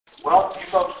Well, you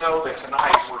folks know that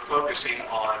tonight we're focusing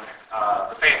on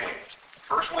the family.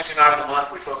 First Wednesday night of the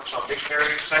month, we focus on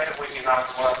missionaries. Second Wednesday night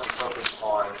of the month, we focus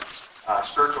on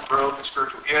spiritual growth and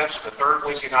spiritual gifts. The third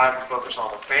Wednesday night, we focus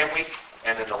on the family.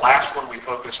 And then the last one, we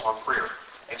focus on prayer.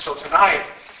 And so tonight,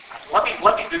 let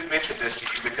me do mention this to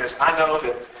you because I know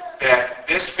that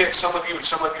this fits some of you and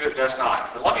some of you it does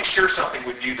not. But let me share something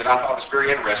with you that I thought was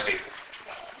very interesting.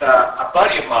 A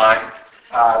buddy of mine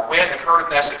went and heard a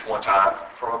message one time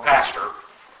from a pastor,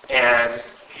 and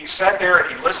he sat there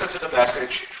and he listened to the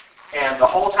message, and the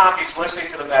whole time he's listening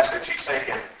to the message, he's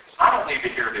thinking, I don't need to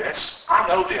hear this. I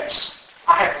know this.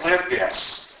 I have lived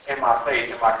this in my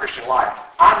faith, in my Christian life.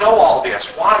 I know all this.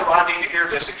 Why do I need to hear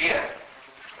this again?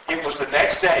 It was the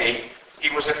next day,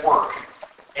 he was at work,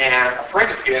 and a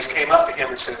friend of his came up to him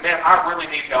and said, man, I really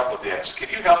need help with this. Can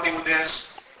you help me with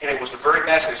this? And it was the very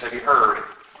message that he heard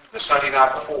the Sunday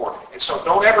night before. And so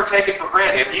don't ever take it for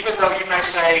granted, even though you may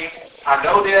say, I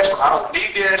know this or I don't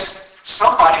need this,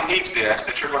 somebody needs this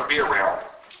that you're going to be around.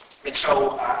 And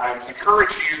so I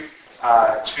encourage you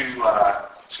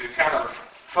to kind of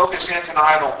focus in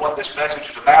tonight on what this message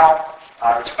is about.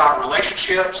 It's about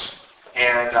relationships,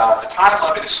 and the title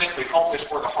of it is simply Home is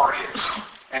Where the Heart Is.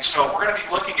 And so we're going to be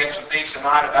looking at some things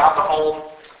tonight about the home,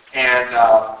 and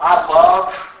I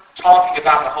love talking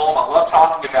about the home. I love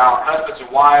talking about husbands and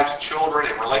wives and children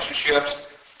and relationships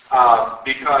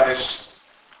because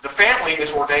the family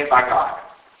is ordained by God.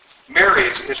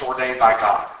 Marriage is ordained by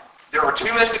God. There are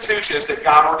two institutions that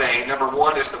God ordained. Number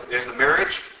one is the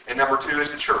marriage, and number two is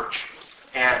the church.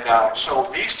 And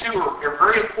so these two are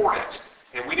very important,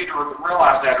 and we need to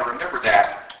realize that and remember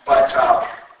that. But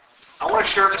I want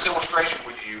to share this illustration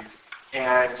with you,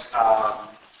 and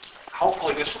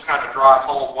hopefully this will kind of drive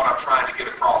home what I'm trying to get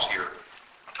across here.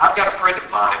 I've got a friend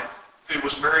of mine who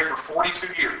was married for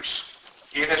 42 years.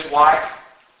 He and his wife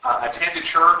attended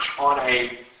church on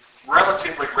a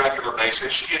relatively regular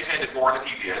basis. She attended more than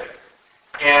he did.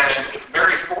 And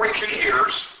married 42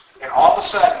 years, and all of a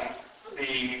sudden,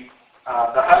 the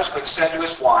husband said to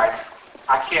his wife,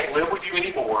 I can't live with you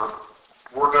anymore.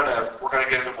 We're gonna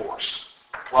get a divorce.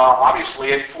 Well, obviously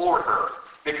it floored her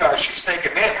because she's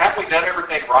thinking, man, haven't we done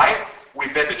everything right?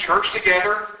 We've been to church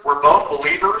together. We're both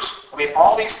believers. I mean,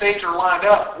 all these things are lined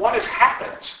up. What has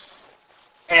happened?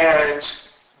 And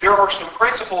there are some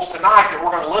principles tonight that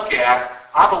we're going to look at,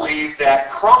 I believe,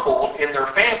 that crumbled in their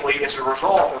family as a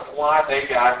result of why they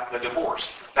got the divorce.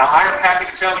 Now, I am happy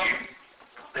to tell you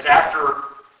that after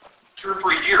 2 or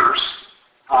 3 years,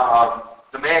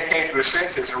 the man came to his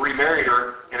senses and remarried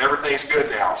her, and everything's good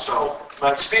now. So,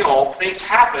 but still, things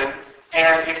happen,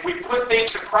 and if we put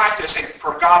things to practice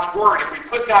from God's Word, if we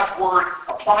put God's Word,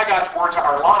 apply God's Word to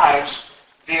our lives,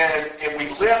 then, and we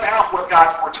live out what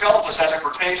God's Word tells us as it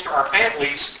pertains to our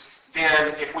families,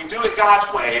 then if we do it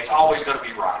God's way, it's always going to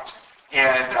be right.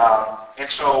 And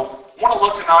so I want to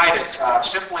look tonight at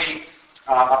simply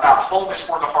about home is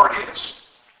where the heart is.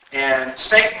 And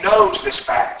Satan knows this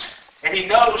fact. And he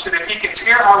knows that if he can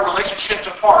tear our relationships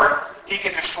apart, he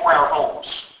can destroy our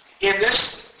homes. In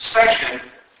this session,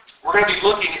 we're going to be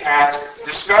looking at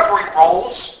discovering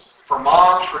roles for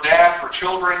moms, for dads, for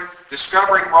children,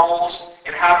 discovering roles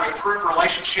and how to improve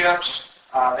relationships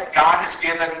that God has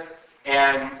given.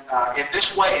 And in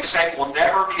this way, Satan will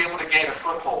never be able to gain a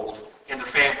foothold in the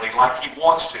family like he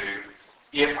wants to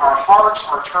if our hearts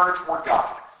are turned toward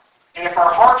God. And if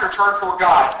our hearts are turned toward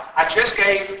God,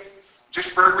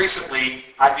 just very recently,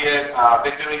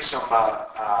 been doing some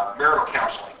marital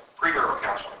counseling, premarital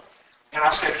counseling. And I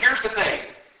said, here's the thing.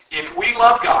 If we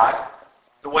love God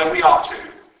the way we ought to,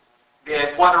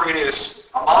 then whether it is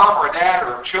a mom or a dad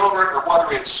or children or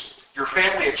whether it's your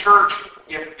family at church,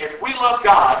 if we love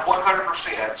God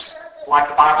 100%, like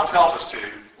the Bible tells us to,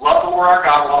 love the Lord our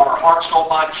God with all our heart, soul,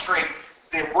 mind, and strength,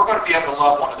 then we're going to be able to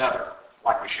love one another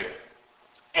like we should.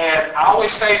 And I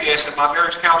always say this in my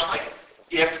marriage counseling.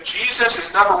 If Jesus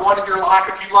is number one in your life,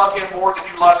 if you love him more than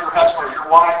you love your husband or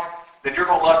your wife, then you're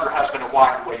going to love your husband and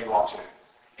wife the way you ought to.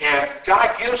 And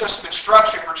God gives us some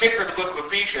instruction, particularly in the book of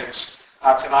Ephesians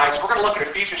tonight. So we're going to look at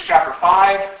Ephesians chapter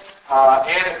 5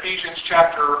 and Ephesians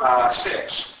chapter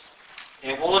 6.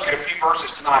 And we'll look at a few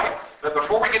verses tonight. But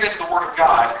before we get into the Word of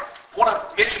God, I want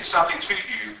to mention something to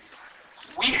you.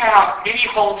 We have many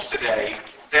homes today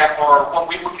that are what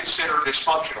we would consider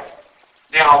dysfunctional.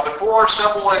 Now, before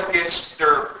someone gets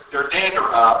their dander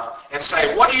up and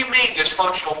say, what do you mean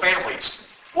dysfunctional families?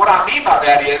 What I mean by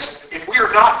that is, if we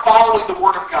are not following the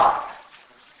Word of God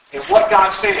and what God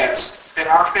says, then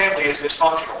our family is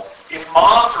dysfunctional. If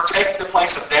moms are taking the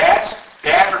place of dads,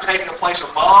 dads are taking the place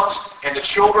of moms, and the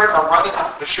children are running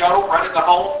the show, running the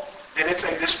home, then it's a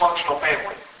dysfunctional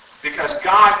family. Because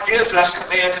God gives us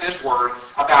commands in His Word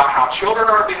about how children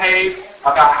are to behave,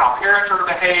 about how parents are to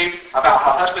behave, about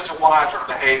how husbands and wives are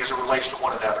to behave as it relates to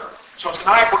one another. So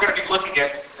tonight we're going to be looking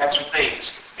at some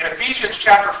things. In Ephesians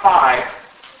chapter 5,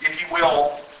 if you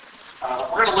will,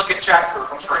 we're going to look at chapter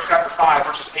 5,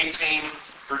 verses 18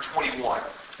 through 21.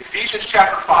 Ephesians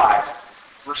chapter 5,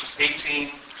 verses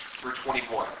 18 through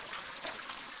 21.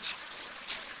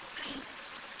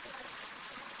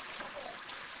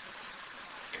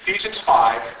 Ephesians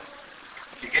 5,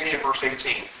 beginning at verse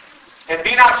 18. And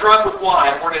be not drunk with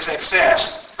wine, where it is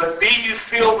excess, but be you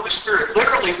filled with the Spirit.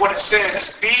 Literally what it says is,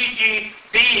 be ye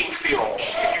being filled.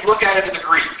 If you look at it in the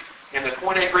Greek, in the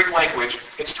Koine Greek language,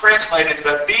 it's translated,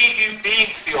 but be you being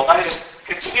filled. That is,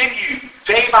 continue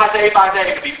day by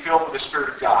day to be filled with the Spirit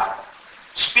of God.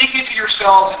 Speaking to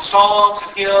yourselves in psalms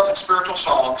and hymns and spiritual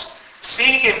songs,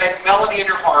 sing and make melody in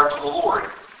your heart to the Lord.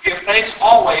 Give thanks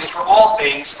always for all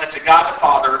things unto God the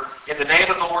Father in the name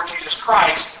of the Lord Jesus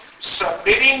Christ,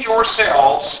 submitting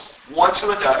yourselves one to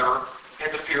another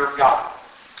in the fear of God.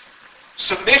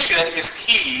 Submission is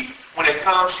key when it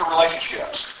comes to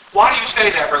relationships. Why do you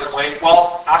say that, Brother Dwayne?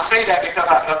 Well, I say that because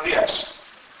of this.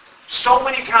 So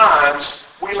many times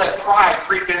we let pride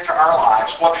creep into our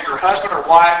lives, whether you're a husband or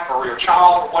wife or your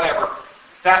child or whatever.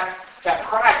 That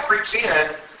pride creeps in,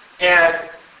 and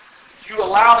you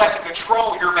allow that to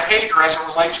control your behavior as it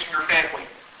relates to your family.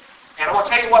 And I want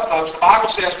to tell you what, folks, the Bible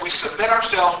says we submit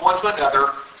ourselves one to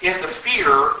another in the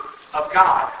fear of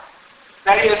God.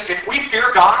 That is, if we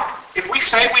fear God, if we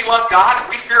say we love God and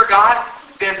we fear God,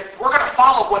 then we're going to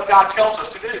follow what God tells us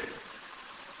to do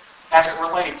as it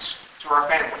relates to our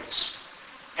families.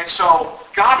 And so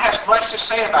God has much to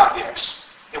say about this,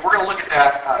 and we're going to look at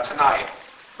that tonight.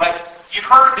 But you've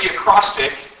heard the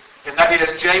acrostic, and that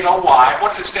is J-O-Y.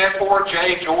 What does it stand for?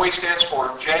 J, joy stands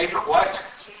for J for what?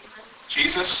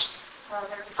 Jesus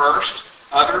first,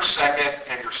 others second,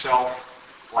 and yourself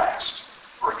last.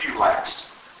 Or you last.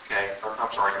 Okay? Or,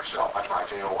 I'm sorry, yourself. That's right,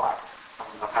 J-O-Y.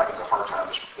 I'm having a hard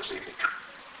time this evening.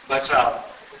 But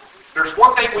there's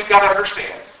one thing we've got to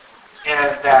understand,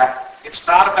 and that it's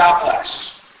not about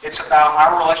us. It's about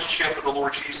our relationship with the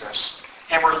Lord Jesus.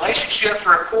 And relationships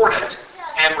are important,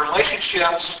 and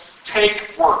relationships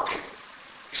take work.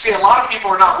 You see, a lot of people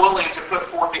are not willing to put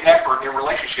forth the effort in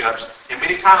relationships, and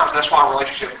many times that's why a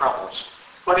relationship crumbles.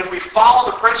 But if we follow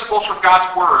the principles from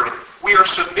God's Word, we are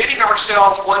submitting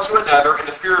ourselves one to another in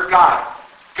the fear of God.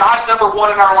 God's number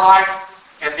one in our life,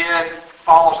 and then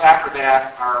follows after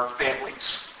that our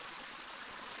families.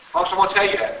 Folks, I want to tell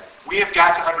you that we have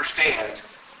got to understand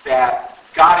that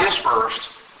God is first,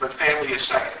 but family is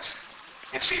second.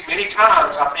 And see, many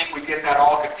times I think we get that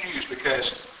all confused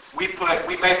because we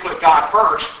may put God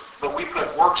first, but we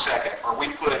put work second, or we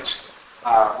put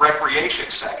recreation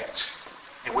second,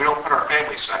 and we don't put our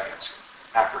family second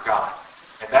after God.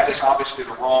 And that is obviously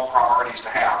the wrong priorities to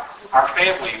have. Our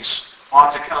families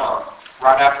ought to come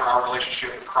right after our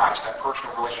relationship with Christ, that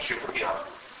personal relationship with Him.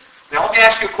 Now let me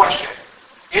ask you a question.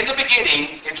 In the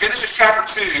beginning, in Genesis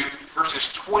chapter 2,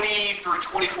 verses 20 through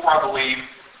 24, I believe,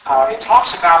 it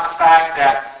talks about the fact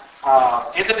that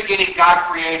in the beginning God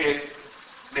created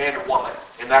man and woman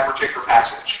in that particular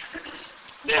passage.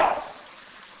 Now,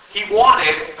 He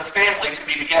wanted the family to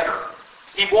be together.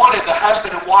 He wanted the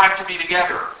husband and wife to be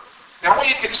together. Now I want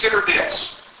you to consider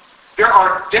this. There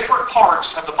are different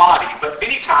parts of the body, but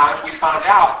many times we find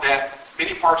out that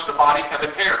many parts of the body come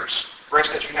in pairs. For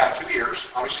instance, you have 2 ears.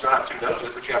 Obviously you don't have 2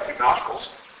 noses, but you have 2 nostrils.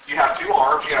 You have 2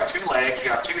 arms, you have 2 legs, you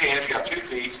have 2 hands, you have 2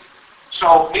 feet.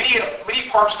 So many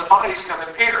parts of the bodies come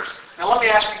in pairs. Now let me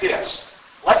ask you this.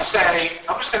 Let's say,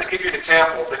 I'm just going to give you an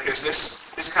example because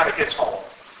this kind of hits home.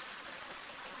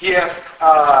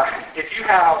 If you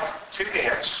have 2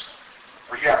 hands,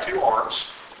 or you have 2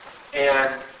 arms,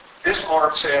 and this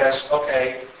arm says,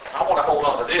 okay, I want to hold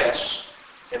on to this,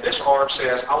 and this arm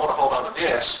says, I want to hold on to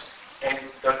this, and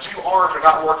the 2 arms are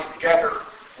not working together,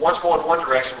 one's going one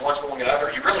direction, one's going the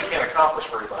other, you really can't accomplish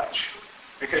very much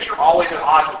because you're always at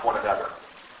odds with one another.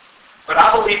 But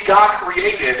I believe God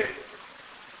created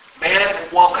man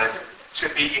and woman to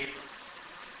be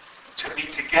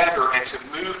together and to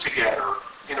move together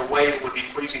in a way that would be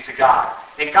pleasing to God.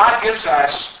 And God gives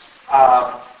us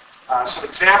some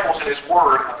examples in His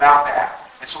Word about that.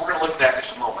 And so we're going to look at that in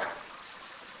just a moment.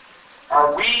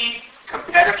 Are we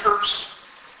competitors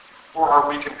or are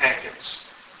we companions?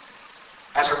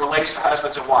 As it relates to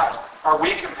husbands and wives. Are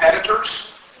we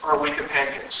competitors or are we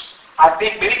companions? I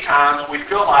think many times we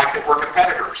feel like that we're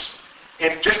competitors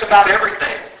in just about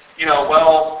everything.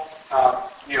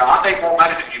 I make more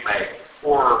money than you make.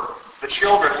 Or the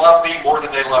children love me more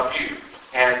than they love you.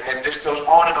 And this goes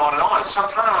on and on and on. And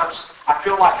sometimes I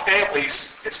feel like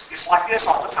families, it's like this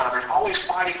all the time. There's always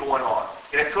fighting going on.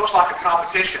 And it feels like a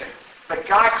competition. But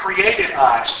God created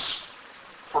us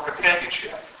for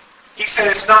companionship. He said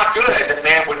it's not good that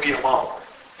man would be alone.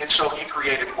 And so he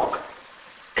created woman.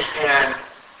 And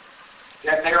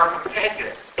that they are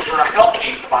companion. They're a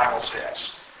helpmeet, the Bible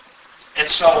says. And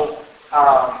so,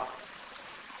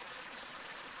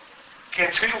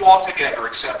 can two walk together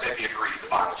except they be agreed, the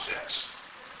Bible says?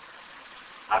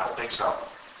 I don't think so,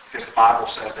 because the Bible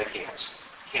says they can't.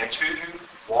 Can two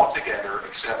walk together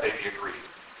except they be agreed?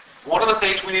 One of the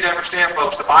things we need to understand,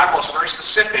 folks, the Bible is very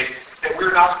specific that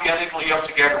we're not to be unequally yoked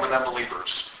together with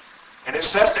unbelievers. And it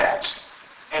says that.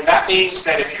 And that means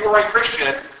that if you are a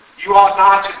Christian, you ought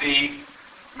not to be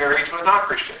married to a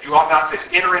non-Christian. You ought not to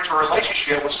enter into a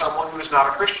relationship with someone who is not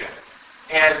a Christian.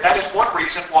 And that is one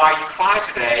reason why you find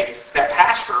today that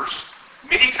pastors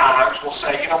many times will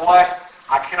say, you know what,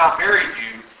 I cannot marry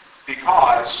you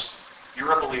because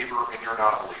you're a believer and you're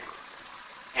not a believer.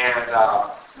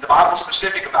 And the Bible is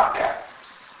specific about that.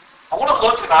 I want to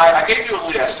look tonight, I gave you a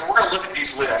list, and we're going to look at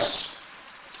these lists.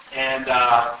 And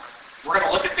we're going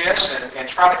to look at this and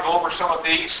try to go over some of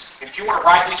these. And if you want to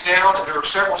write these down, and there are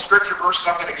several scripture verses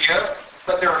I'm going to give,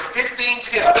 but there are 15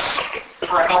 tips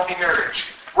for a healthy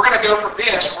marriage. We're going to go from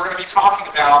this, and we're going to be talking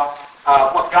about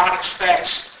what God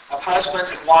expects of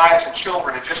husbands and wives and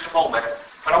children in just a moment.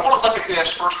 But I want to look at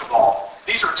this first of all.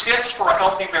 These are tips for a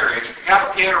healthy marriage. If you have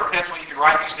a pen or a pencil, you can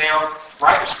write these down.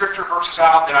 Write the scripture verses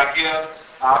out that I give.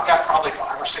 I've got probably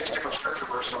 5 or 6 different scripture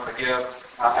verses I'm going to give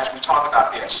as we talk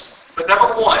about this. But number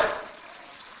one,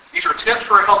 these are tips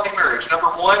for a healthy marriage. Number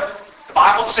one, the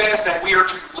Bible says that we are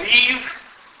to leave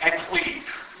and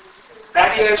cleave.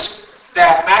 That is,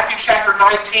 that Matthew chapter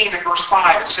 19 and verse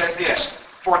 5, it says this,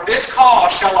 "For this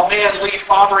cause shall a man leave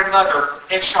father and mother,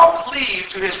 and shall cleave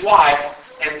to his wife,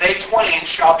 and they twain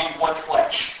shall be one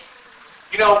flesh."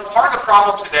 You know, part of the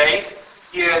problem today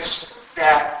is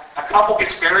that a couple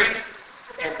gets married,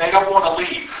 and they don't want to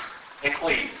leave and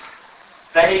cleave.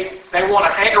 They want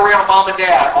to hang around mom and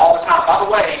dad all the time. By the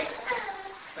way,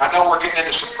 I know we're getting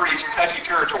into some pretty touchy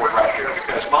territory right here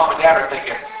because mom and dad are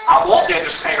thinking, I want them to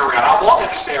stay around. I want them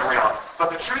to stay around.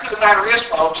 But the truth of the matter is,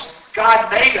 folks, God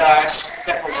made us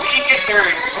that when we get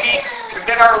married, when we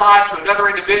commit our life to another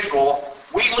individual,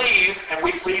 we leave and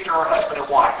we cleave to our husband and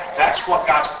wife. That's what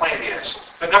God's plan is.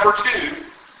 But number two,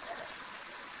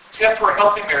 tip for a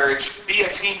healthy marriage, be a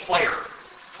team player.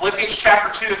 Philippians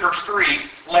chapter 2 verse 3,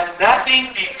 "Let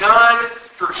nothing be done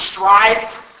through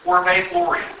strife or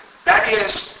vainglory." That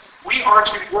is, we are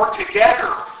to work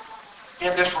together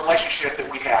in this relationship that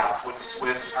we have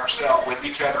with ourselves, with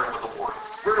each other, and with the Lord.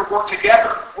 We're to work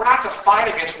together. We're not to fight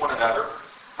against one another.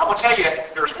 I'm going to tell you,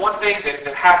 there's one thing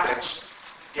that happens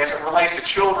as it relates to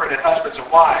children and husbands and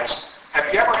wives.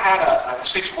 Have you ever had a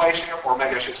situation, or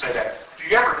maybe I should say that, do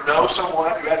you ever know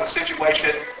someone who has a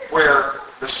situation where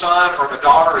the son or the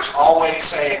daughter is always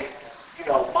saying, you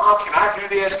know, Mom, can I do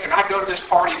this? Can I go to this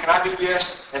party? Can I do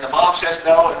this? And the mom says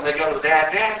no, and they go to the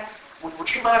dad, Dad,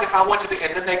 would you mind if I went to the,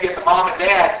 and then they get the mom and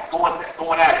dad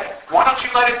going at it. Why don't you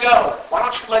let it go? Why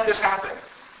don't you let this happen?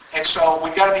 And so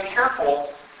we've got to be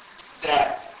careful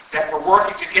that we're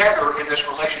working together in this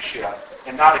relationship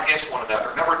and not against one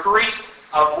another. Number three,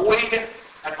 avoid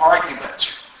an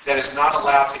argument that is not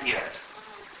allowed to end.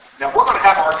 Now, we're going to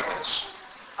have arguments.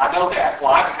 I know that.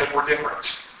 Why? Because we're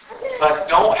different. But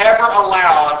don't ever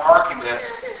allow an argument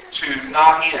to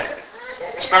not end.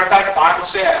 As a matter of fact, the Bible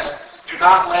says, do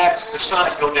not let the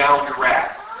sun go down on your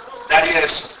wrath. That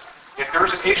is, if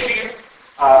there's an issue,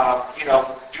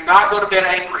 do not go to bed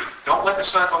angry. Don't let the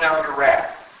sun go down on your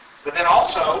wrath. But then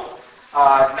also,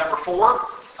 number four,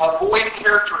 avoid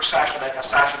character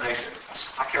assassination.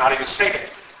 I cannot even say it.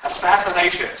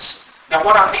 Assassinations. Now,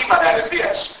 what I mean by that is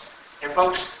this. And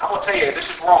folks, I'm going to tell you, this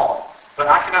is wrong. But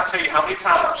I cannot tell you how many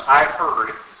times I've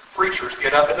heard preachers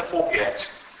get up in the pulpit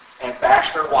and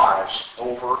bash their wives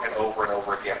over and over and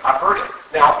over again. I've heard it.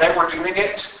 Now, they were doing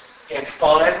it in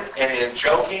fun and in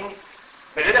joking.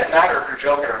 But it doesn't matter if you're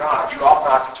joking or not. You ought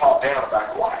not to talk down about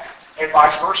your wife. And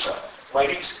vice versa.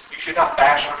 Ladies, you should not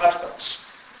bash your husbands.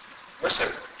 Listen,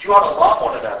 you ought to love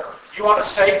one another. You ought to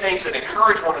say things that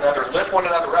encourage one another, lift one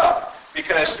another up.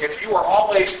 Because if you are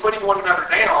always putting one another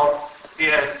down,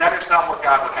 then that is not what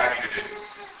God would have you to do.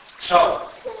 So,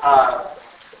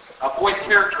 avoid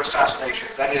character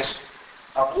assassinations. That is,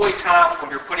 avoid times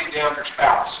when you're putting down your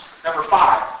spouse. Number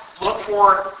five, look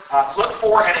for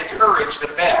and encourage the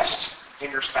best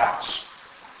in your spouse.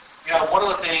 You know, one of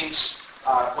the things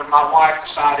when my wife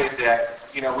decided that,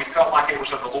 we felt like it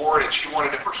was of the Lord and she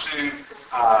wanted to pursue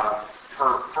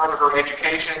further her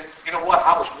education. You know what?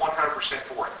 I was 100%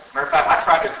 for it. Matter of fact, I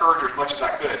tried to encourage her as much as I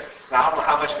could. Now, I don't know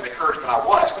how much of an encouragement I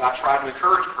was, but I tried to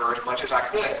encourage her as much as I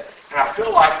could. And I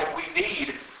feel like that we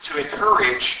need to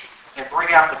encourage and bring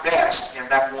out the best in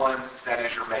that one that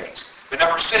is your mate. But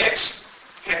number 6,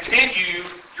 continue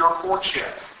your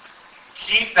courtship.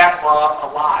 Keep that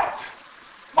love alive.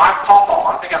 My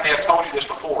pawpaw, I think I may have told you this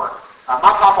before, my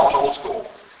pawpaw was old school.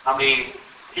 I mean,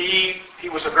 he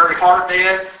was a very hard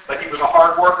man, but he was a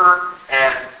hard worker,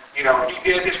 and, you know, he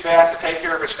did his best to take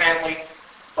care of his family.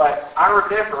 But I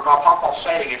remember my pawpaw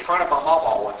saying in front of my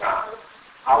mama one time,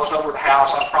 I was over at the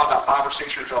house, I was probably about 5 or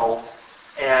 6 years old,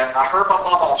 and I heard my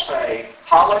mama say,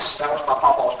 Hollis, that was my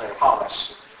pawpaw's name,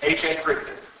 Hollis, H.A.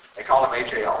 Crittenden. They call him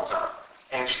H.A. all the time.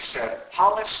 And she said,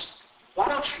 Hollis, why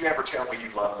don't you ever tell me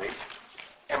you love me?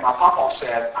 And my pawpaw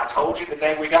said, I told you the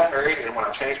day we got married, and when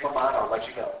I changed my mind, I'll let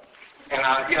you know. And,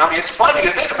 you know, I mean, it's funny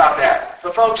to think about that.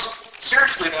 But folks,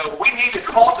 seriously though, we need to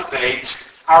cultivate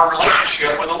our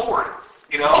relationship with the Lord.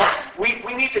 You know, we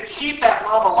need to keep that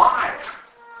love alive.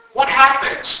 What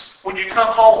happens when you come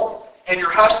home and your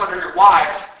husband or your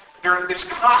wife, there's this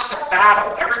constant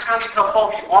battle. Every time you come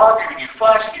home, you argue and you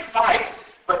fuss and you fight.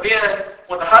 But then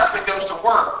when the husband goes to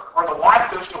work or the wife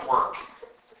goes to work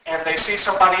and they see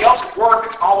somebody else at work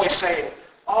that's always saying,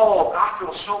 oh, I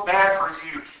feel so bad for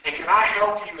you, and can I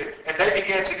help you? And they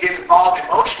begin to get involved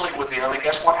emotionally with them, and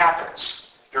guess what happens?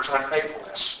 There's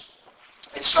unfaithfulness.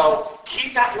 And so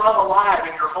keep that love alive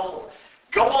in your home.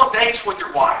 Go on dates with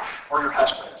your wife or your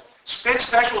husband. Spend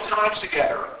special times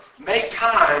together. Make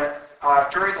time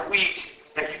during the week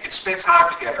that you can spend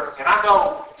time together. And I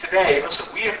know today, listen,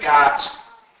 we have got,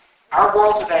 our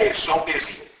world today is so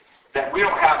busy that we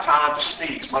don't have time to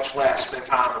sneeze, much less spend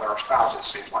time with our spouse, it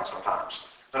seems like sometimes.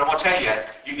 But I'm going to tell you,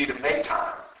 you need to make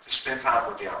time to spend time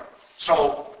with them.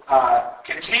 So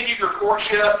continue your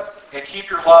courtship and keep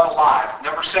your love alive.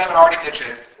 Number 7, I already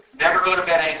mentioned, never go to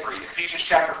bed angry. Ephesians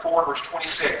chapter 4, verse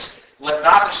 26. Let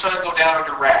not the sun go down on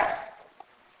your wrath.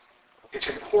 It's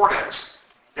important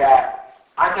that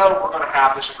I know we're going to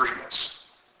have disagreements.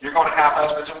 You're going to have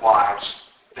husbands and wives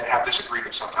that have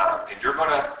disagreements sometime. And you're going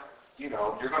to, you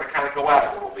know, you're going to kind of go at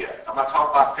it a little bit. I'm not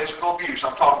talking about physical abuse.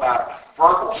 I'm talking about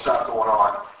verbal stuff going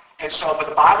on. And so, but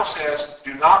the Bible says,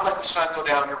 do not let the sun go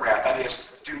down on your wrath. That is,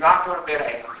 do not go to bed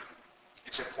angry.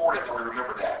 It's important that we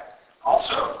remember that.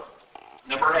 Also,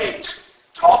 number 8,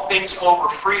 talk things over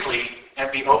freely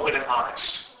and be open and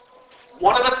honest.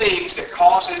 One of the things that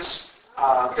causes,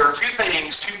 there are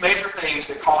two major things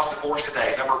that cause divorce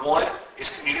today. Number 1 is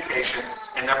communication,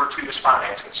 and number 2 is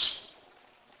finances.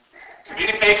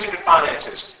 Communication and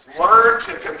finances. Learn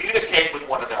to communicate with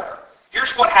one another.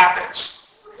 Here's what happens.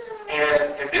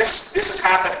 And this has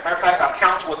happened. Matter of fact, I've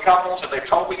counseled with couples, and they've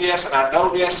told me this, and I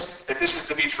know this, that this is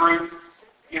to be true.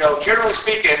 You know, generally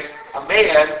speaking, a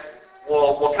man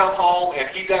will come home and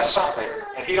he does something,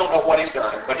 and he don't know what he's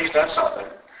done, but he's done something,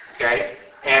 okay?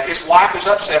 And his wife is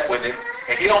upset with him,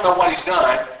 and he don't know what he's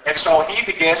done, and so he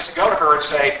begins to go to her and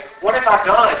say, what have I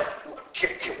done?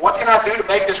 What can I do to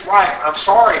make this right? I'm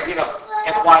sorry, you know.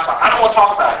 And the wife's like, I don't want to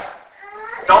talk about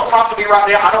it. Don't talk to me right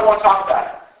now. I don't want to talk about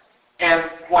it. And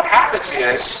what happens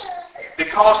is,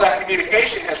 because that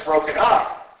communication has broken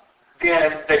up,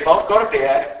 then they both go to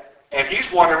bed, and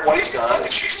he's wondering what he's done,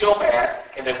 and she's still mad,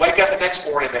 and they wake up the next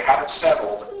morning and they haven't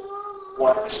settled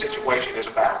what the situation is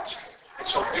about. And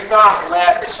so do not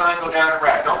let the sun go down in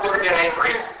wrath. Don't go to bed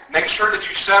angry. Make sure that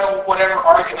you settle whatever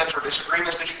arguments or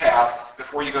disagreements that you have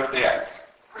before you go to bed.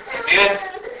 And then,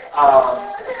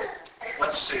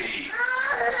 let's see,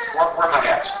 where am I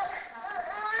at?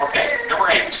 Okay, number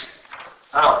 8.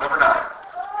 Oh, number 9.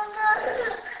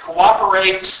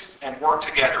 Cooperate and work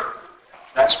together.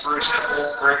 That's very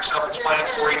simple, very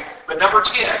self-explanatory. But number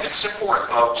 10, it's important,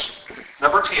 folks.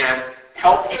 Number 10,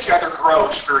 help each other grow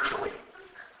spiritually.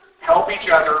 Help each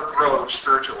other grow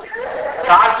spiritually.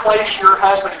 God placed your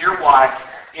husband and your wife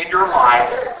in your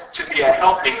life to be a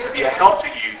helpmate, to be a help to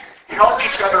you. Help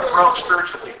each other grow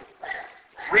spiritually.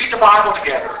 Read the Bible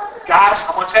together. Guys,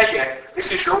 I'm going to tell you,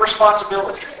 this is your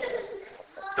responsibility.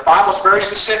 The Bible is very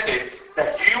specific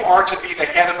that you are to be the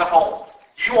head of the home.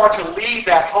 You are to lead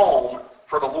that home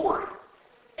for the Lord.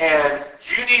 And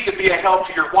you need to be a help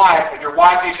to your wife, and your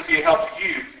wife needs to be a help to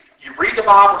you. You read the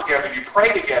Bible together. You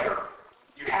pray together.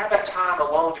 You have that time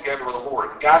alone together with the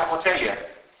Lord. And guys, I'm going to tell you,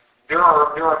 there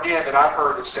are men that I've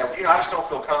heard that say, you know, I just don't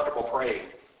feel comfortable praying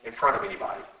in front of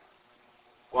anybody.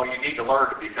 Well, you need to learn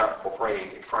to be comfortable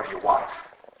praying in front of your wife.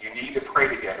 You need to pray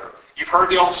together. You've heard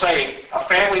the old saying, a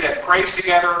family that prays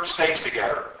together stays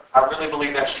together. I really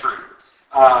believe that's true.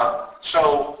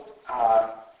 So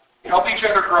help each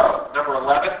other grow. Number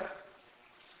 11,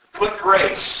 Put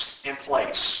grace in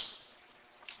place.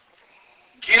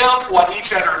 Give what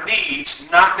each other needs,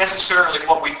 not necessarily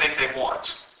what we think they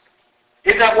want.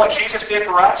 Isn't that what Jesus did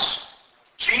for us?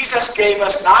 Jesus gave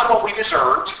us not what we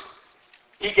deserved.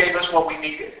 He gave us what we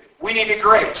needed. We needed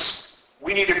grace.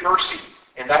 We needed mercy.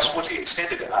 And that's what he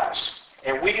extended to us.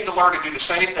 And we need to learn to do the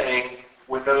same thing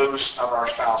with those of our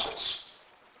spouses.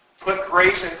 Put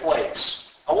grace in place.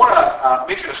 I want to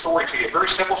mention a story to you, a very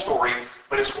simple story,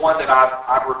 but it's one that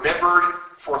I've remembered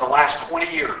for the last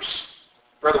 20 years.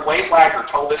 Brother Wayne Wagner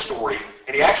told this story,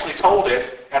 and he actually told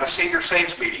it at a senior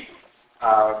saints meeting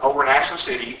over in Ashland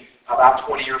City about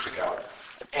 20 years ago.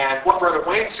 And what Brother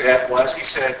Wayne said was, he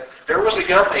said, there was a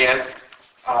young man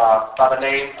by the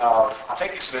name of, I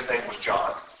think he said his name was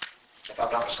John, if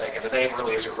I'm not mistaken. The name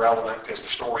really is irrelevant because the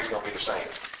story's going to be the same.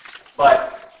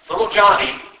 But little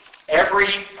Johnny, every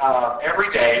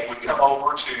day would come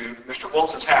over to Mr.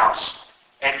 Wilson's house,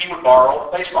 and he would borrow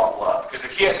a baseball glove because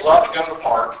the kids love to go to the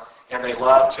park and they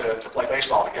love to play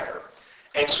baseball together.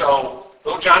 And so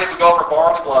little Johnny would go over and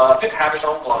borrow the glove, didn't have his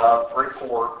own glove, very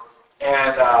poor.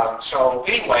 And so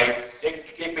anyway,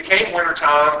 it became winter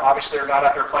time. Obviously, they're not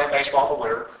out there playing baseball in the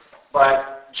winter.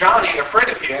 But Johnny and a friend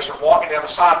of his are walking down the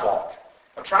sidewalk.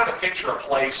 I'm trying to picture a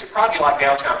place. It'd probably be like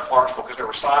downtown Clarksville because there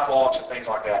were sidewalks and things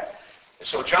like that. And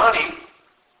so Johnny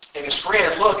and his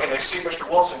friend look, and they see Mr.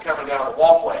 Wilson coming down the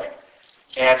walkway.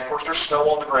 And, of course, there's snow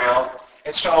on the ground.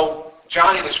 And so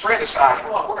Johnny and his friend decide, you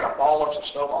know what, we're going to ball up some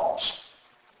snowballs.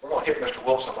 We're going to hit Mr.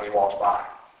 Wilson when he walks by.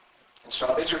 And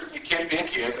so these are your kids being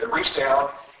kids. They reach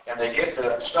down and they get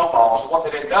the snowballs. And what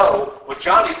they didn't know was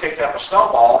Johnny picked up a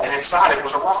snowball, and inside it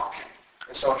was a rock.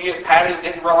 And so he had patted it,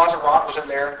 didn't realize a rock was in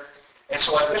there. And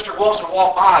so as Mr. Wilson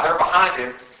walked by, they're behind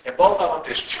him, and both of them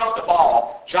just chunked the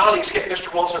ball. Johnny's hit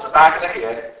Mr. Wilson in the back of the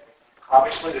head.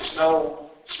 Obviously, the snow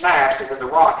smashed, and then the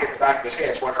rock hit the back of his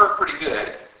head, so it hurt pretty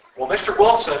good. Well, Mr.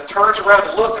 Wilson turns around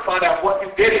to look to find out what who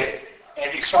did it,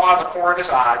 and he saw in the corner of his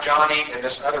eye Johnny and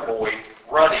this other boy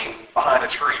running behind a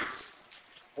tree.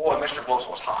 Boy, Mr.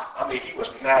 Wilson was hot. I mean, he was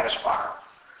mad as fire.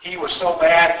 He was so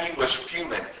mad, he was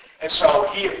fuming. And so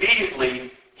he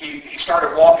immediately, he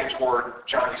started walking toward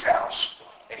Johnny's house.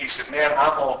 And he said, man,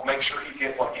 I'm going to make sure he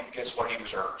gets what he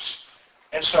deserves.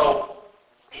 And so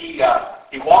he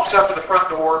walks up to the front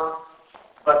door,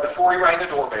 but before he rang the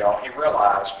doorbell, he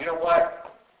realized, you know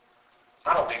what?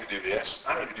 I don't need to do this.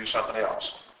 I need to do something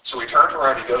else. So he turns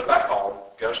around, he goes back home,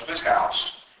 goes to his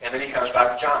house, and then he comes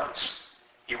back to Johnny's.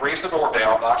 He rings the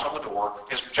doorbell, knocks on the door.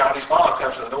 Johnny's mom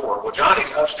comes to the door. Well, Johnny's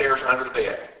upstairs under the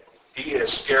bed. He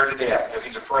is scared to death because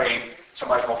he's afraid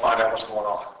somebody's going to find out what's going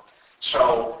on.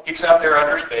 So he's up there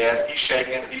under his bed. He's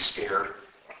shaking and he's scared.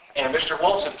 And Mr.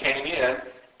 Wilson came in,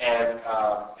 and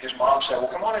his mom said, well,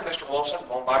 come on in, Mr. Wilson. I'm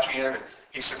going to invite you in. And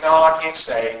he said, no, I can't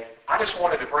stay. I just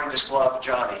wanted to bring this glove to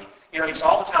Johnny. You know, he's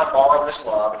all the time borrowing this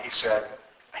glove, and he said,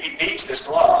 he needs this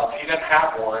glove. He doesn't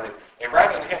have one. And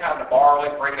rather than him having to borrow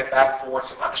it, bringing it back and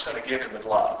forth, I'm just going to give him the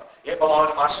glove. It belonged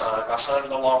to my son. My son's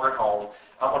no longer at home.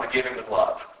 I'm going to give him the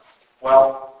glove.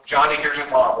 Well, Johnny hears his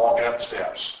mom walking up the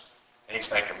steps, and he's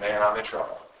thinking, man, I'm in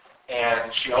trouble.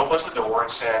 And she opens the door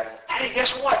and said, hey,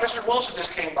 guess what? Mr. Wilson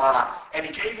just came by, and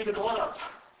he gave you the glove.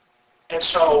 And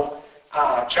so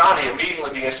Johnny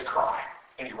immediately begins to cry.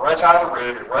 And he runs out of the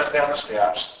room and runs down the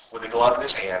steps with the glove in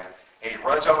his hand. And he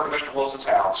runs over to Mr. Wilson's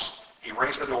house. He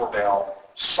rings the doorbell,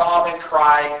 sobbing,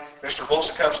 crying. Mr.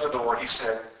 Wilson comes to the door. He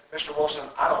said, Mr. Wilson,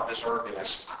 I don't deserve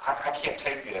this. I can't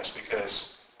take this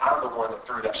because I'm the one that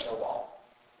threw that snowball.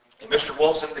 And Mr.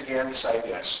 Wilson began to say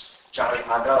this, Johnny,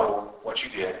 I know what you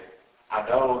did. I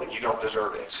know that you don't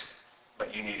deserve it,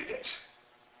 but you needed it.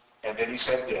 And then he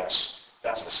said this,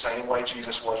 that's the same way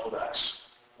Jesus was with us.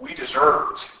 We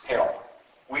deserved hell.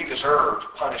 We deserved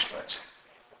punishment.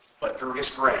 But through his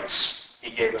grace,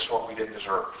 he gave us what we didn't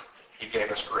deserve. He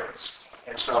gave us grace.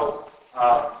 And so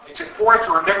it's important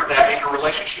to remember that in your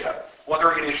relationship,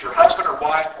 whether it is your husband or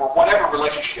wife or whatever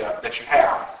relationship that you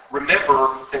have.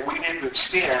 Remember that we need to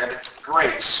extend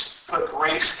grace, put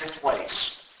grace in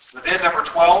place. But then number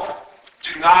 12,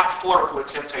 do not flirt with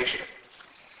temptation.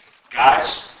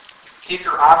 Guys, keep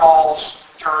your eyeballs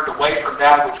turned away from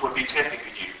that which would be tempting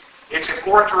to you. It's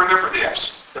important to remember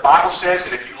this. The Bible says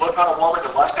that if you look on a woman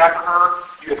to lust after her,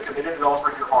 you have committed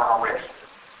adultery in your heart already.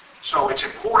 So it's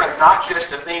important not just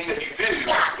the things that you do,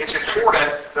 it's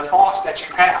important the thoughts that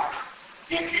you have.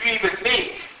 If you even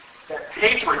think that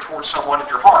hatred towards someone in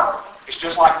your heart is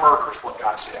just like murder, is what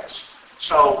God says.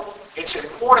 So it's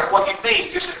important what you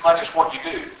think just as much as what you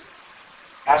do.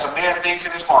 As a man thinks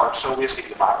in his heart, so is he,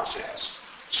 the Bible says.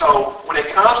 So when it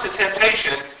comes to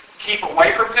temptation, keep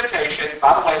away from temptation.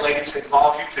 By the way, ladies, it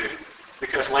involves you too,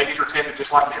 because ladies are tempted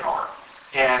just like men are.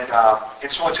 And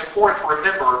so it's important to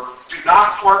remember, do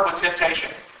not flirt with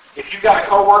temptation. If you've got a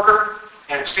coworker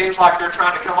and it seems like they're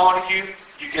trying to come on to you,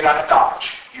 you get out of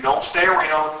Dodge. You don't stay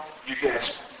around. You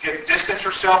distance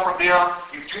yourself from them.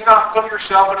 You do not put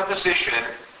yourself in a position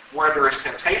where there is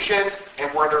temptation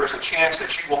and where there is a chance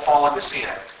that you will fall into sin.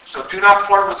 So do not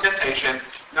flirt with temptation.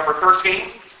 Number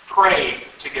 13, pray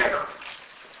together.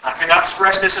 I cannot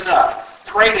stress this enough.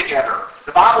 Pray together.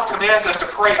 The Bible commands us to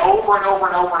pray over and over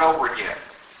and over and over again.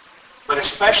 But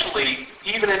especially,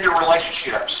 even in your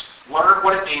relationships, learn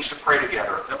what it means to pray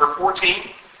together. Number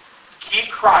 14, keep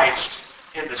Christ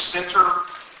in the center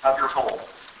of your home.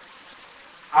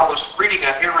 I was reading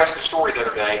an interesting story the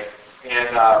other day,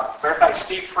 and matter of fact,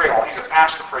 Steve Trail, he's a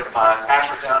pastor friend of mine,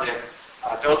 pastor down in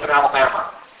Dothan,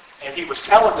 Alabama, and he was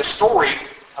telling this story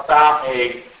about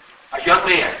a young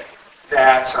man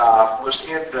that was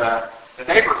in the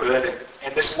neighborhood,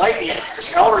 and this lady,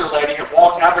 this elderly lady, had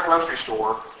walked out of the grocery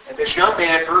store, and this young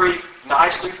man, very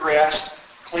nicely dressed,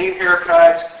 clean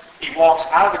haircut, he walks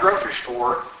out of the grocery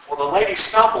store. Well, the lady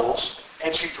stumbles,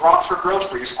 and she drops her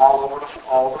groceries all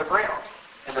over the ground.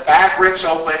 And the bag rips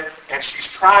open, and she's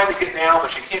trying to get down, but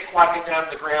she can't quite get down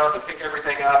to the ground and pick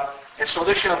everything up. And so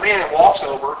this young man walks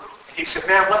over, and he said,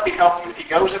 "Ma'am, let me help you." He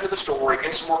goes into the store, he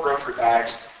gets some more grocery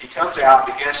bags. He comes out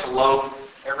and begins to load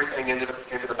everything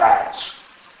into the bags.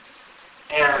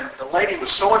 And the lady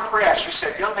was so impressed. She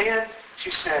said, "Young man," she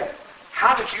said,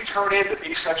 "how did you turn in to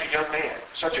be such a young man,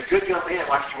 such a good young man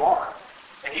like you are?"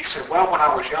 And he said, "Well, when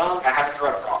I was young, I had a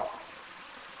drug problem."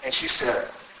 And she said,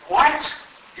 "What?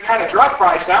 You had a drug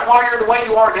problem? Is that why you're the way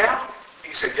you are now?"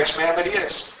 He said, "Yes, ma'am, it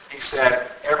is." He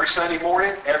said, "Every Sunday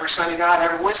morning, every Sunday night,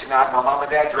 every Wednesday night, my mom and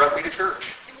dad drug me to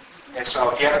church." And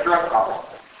so he had a drug problem.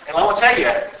 And I want to tell you,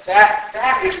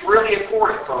 that is really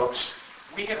important, folks.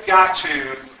 We have got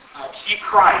to keep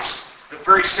Christ the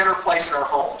very center place in our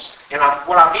homes. And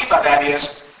what I mean by that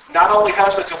is not only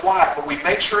husbands and wives, but we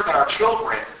make sure that our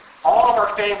children, all of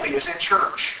our family is in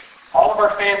church. All of our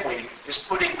family is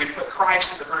we put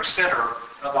Christ in the very center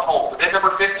of the home. But then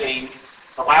number 15,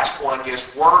 the last one,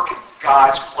 is work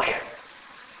God's plan.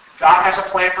 God has a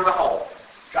plan for the home.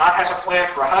 God has a plan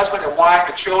for a husband and wife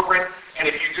and children. And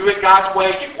if you do it God's way,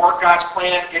 you work God's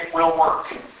plan, it will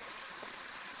work.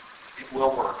 It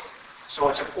will work. So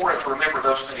it's important to remember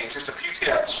those things. Just a few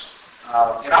tips.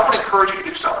 And I want to encourage you to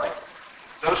do something.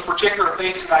 Those particular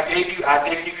things that I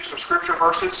gave you some scripture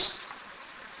verses,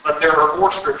 but there are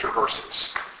more scripture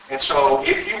verses. And so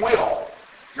if you will,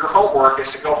 your homework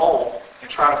is to go home and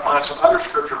try to find some other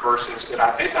scripture verses that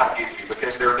I did not give you,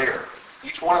 because they're there.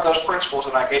 Each one of those principles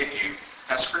that I gave you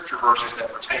has scripture verses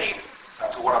that pertain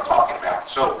to what I'm talking about.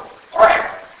 So, all right.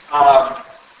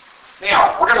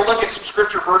 Now, we're going to look at some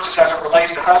scripture verses as it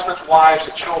relates to husbands, wives,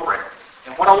 and children.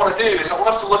 And what I want to do is I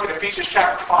want us to look at Ephesians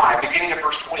chapter 5, beginning at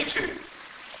verse 22.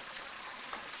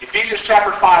 Ephesians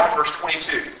chapter 5 and verse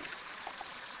 22.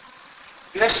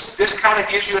 This kind of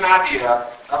gives you an idea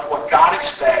of what God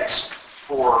expects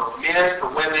for men, for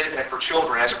women, and for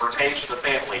children as it pertains to the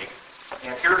family.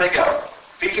 And here they go.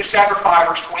 Ephesians chapter 5,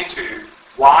 verse 22.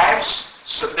 Wives,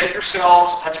 submit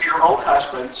yourselves unto your own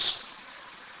husbands.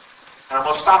 And I'm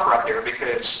going to stop right there,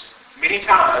 because many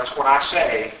times when I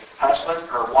say, husband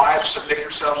or wives, submit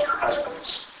yourselves to your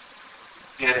husbands,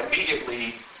 then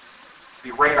immediately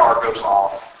the radar goes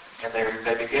off, and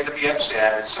they begin to be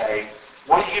upset and say,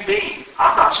 "What do you mean?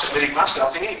 I'm not submitting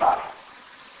myself to anybody."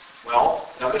 Well,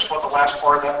 notice what the last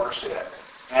part of that verse said.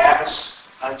 As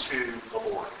unto the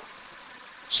Lord.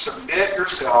 Submit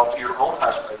yourself to your own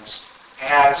husbands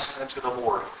as unto the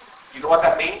Lord. You know what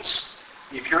that means?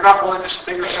 If you're not willing to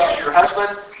submit yourself to your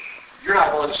husband, you're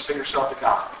not willing to submit yourself to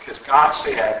God, because God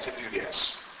said to do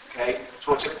this. Okay?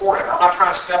 So it's important. I'm not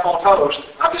trying to step on toes.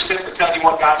 I'm just simply telling you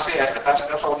what God says. If that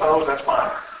steps on toes, that's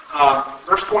fine.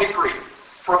 Verse 23.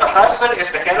 For the husband is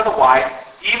the head of the wife,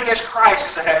 even as Christ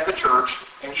is the head of the church,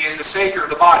 and he is the Savior of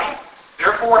the body.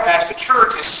 Therefore, as the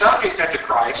church is subject unto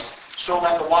Christ, so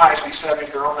let the wives be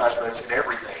subject to their own husbands in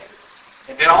everything.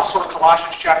 And then also in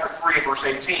Colossians chapter 3 and verse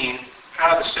 18,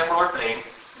 kind of a similar thing.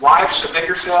 Wives, submit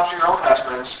yourselves to your own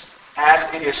husbands as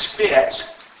it is fit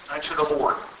unto the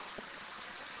Lord.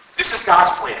 This is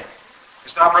God's plan.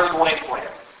 It's not Brother Dwayne's plan.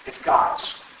 It's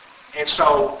God's. And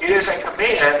so it is a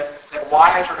command that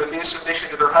wives are to be in submission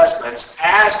to their husbands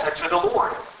as unto the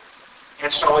Lord.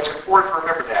 And so it's important to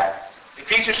remember that.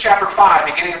 Ephesians chapter 5,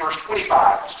 beginning in verse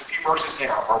 25, just a few verses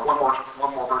down, or one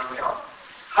more verse down.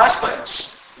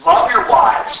 Husbands, love your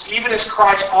wives, even as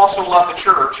Christ also loved the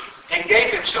church and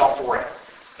gave himself for it,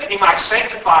 that he might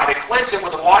sanctify it and cleanse it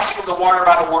with the washing of the water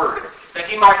by the word, that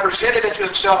he might present it unto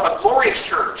himself a glorious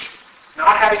church,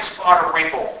 not having spot or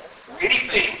wrinkle or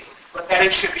anything but that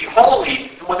it should be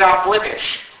holy and without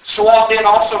blemish. So ought men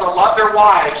also to love their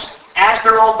wives as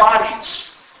their own bodies.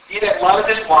 He that loveth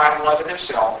his wife loveth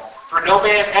himself. For no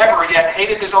man ever yet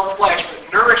hated his own flesh,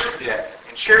 but nourisheth it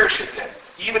and cherisheth it,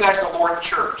 even as the Lord the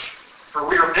church. For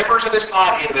we are members of his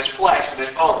body and of his flesh and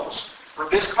his bones. For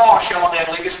this cause shall a man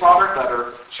leave his father and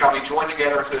mother, shall be joined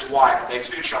together to his wife, and they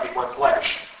two shall be one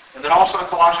flesh. And then also in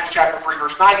Colossians chapter 3,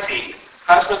 verse 19,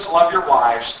 husbands, love your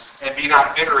wives, and be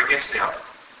not bitter against them.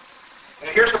 And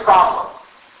here's the problem.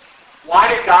 Why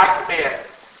did God command?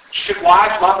 Should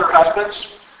wives love their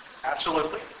husbands?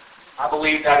 Absolutely. I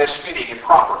believe that is fitting and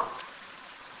proper.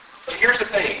 But here's the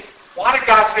thing. Why did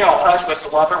God tell husbands to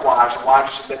love their wives and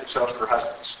wives to submit themselves to their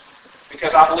husbands?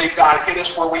 Because I believe God hit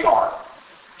us where we are.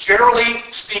 Generally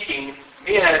speaking,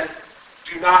 men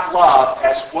do not love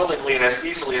as willingly and as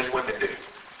easily as women do.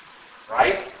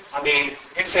 Right? I mean,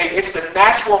 it's the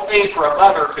natural thing for a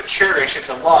mother to cherish and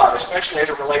to love, especially as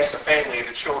it relates to family and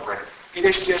to children. It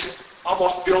is just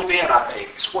almost built in, I think.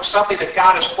 It's something that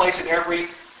God has placed in every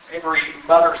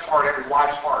mother's heart, every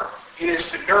wife's heart. It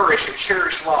is to nourish and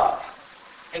cherish love.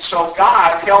 And so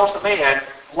God tells the man,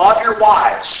 love your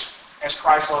wives as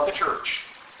Christ loved the church.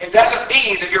 It doesn't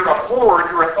mean that you're to hoard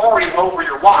your authority over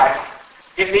your wife.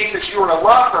 It means that you are to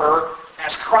love her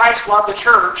as Christ loved the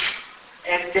church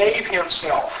and gave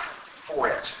himself for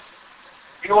it.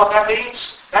 You know what that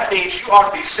means? That means you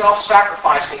ought to be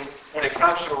self-sacrificing when it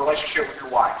comes to a relationship with your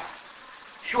wife.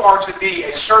 You are to be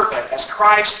a servant as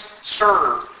Christ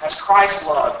served, as Christ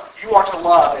loved. You are to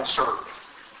love and serve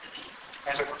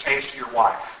as it pertains to your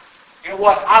wife. You know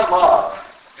what? I love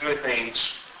doing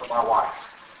things for my wife.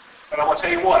 But I'm going to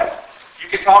tell you what. You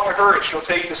can talk to her and she'll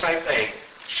tell you the same thing.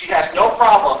 She has no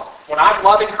problem. When I'm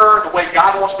loving her the way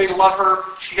God wants me to love her,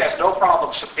 she has no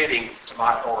problem submitting to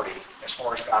my authority as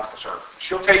far as God's concerned.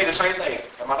 She'll tell you the same thing.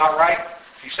 Am I not right?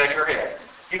 She's shaking her head.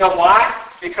 You know why?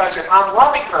 Because if I'm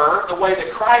loving her the way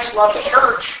that Christ loved the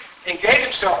church and gave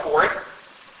himself for it,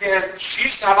 then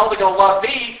she's not only going to love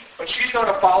me, but she's going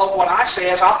to follow what I say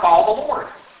as I follow the Lord.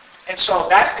 And so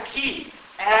that's the key,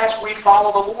 as we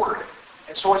follow the Lord.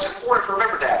 And so it's important to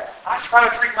remember that. I try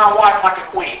to treat my wife like a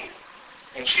queen,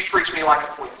 and she treats me like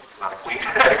a queen. Not a queen.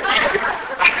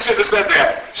 I should have said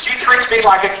that. She treats me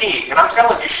like a king, and I'm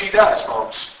telling you, she does,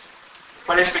 folks.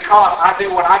 But it's because I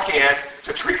do what I can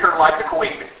to treat her like the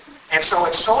queen. And so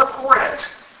it's so important.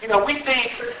 You know, we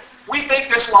think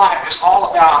this life is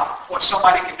all about what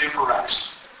somebody can do for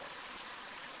us.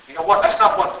 You know what? That's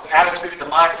not what the attitude in the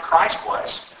mind of Christ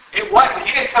was. It wasn't.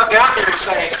 He didn't come down here and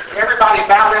say, everybody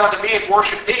bow down to me and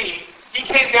worship me. He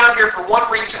came down here for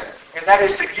one reason, and that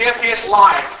is to give his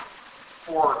life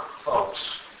for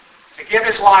folks. To give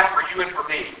his life for you and for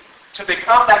me. To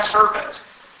become that servant.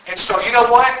 And so, you know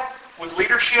what? With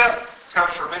leadership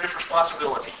comes tremendous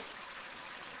responsibility.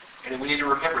 And we need to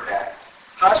remember that.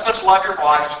 Husbands, love your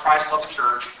wives as Christ loved the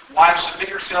church. Wives, submit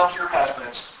yourselves to your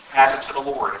husbands as unto the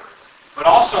Lord. But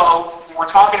also, when we're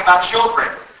talking about children,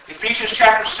 Ephesians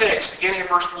chapter 6, beginning in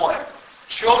verse 1.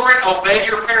 Children, obey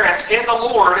your parents in the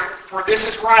Lord, for this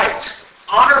is right.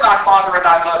 Honor thy father and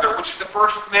thy mother, which is the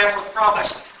first commandment with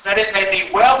promise, that it may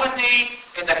be well with thee,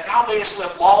 and that thou mayest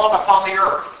live long upon the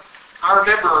earth. I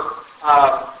remember,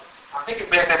 I think it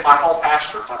may have been my home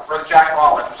pastor, Brother Jack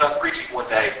Rollins, was up preaching one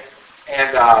day,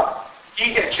 and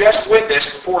he had just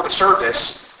witnessed before the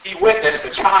service, he witnessed a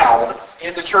child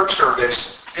in the church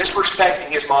service disrespecting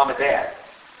his mom and dad.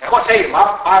 And I'm going to tell you,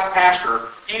 my pastor,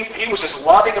 he was as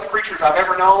loving a preacher as I've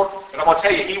ever known, and I'm going to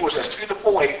tell you, he was as to the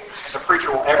point as a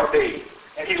preacher will ever be.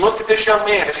 And he looked at this young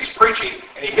man as he's preaching,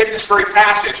 and he hit this very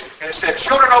passage, and it said,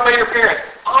 children, obey your parents,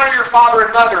 honor your father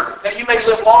and mother, that you may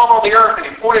live long on the earth. And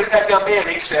he pointed at that young man, and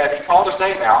he said, he called his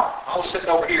name out. I was sitting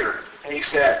over here, and he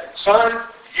said, son,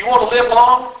 you want to live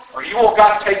long, or you want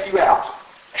God to take you out?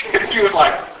 And he was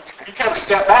like, he kind of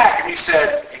stepped back, and he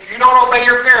said, if you don't obey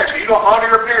your parents, or you don't honor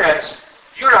your parents,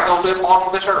 you're not going to live long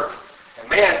on this earth. And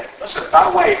man, listen, by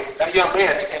the way, that young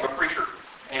man became a preacher,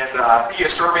 and he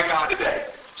is serving God today.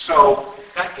 So,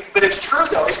 but it's true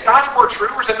though. Is God's word true,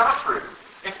 or is it not true?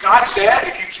 If God said,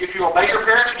 if you obey your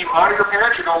parents and you honor your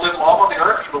parents, you're going to live long on the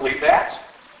earth, you believe that?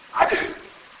 I do.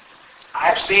 I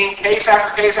have seen case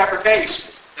after case after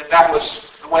case that was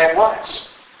the way it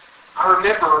was. I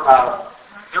remember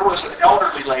there was an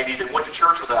elderly lady that went to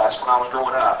church with us when I was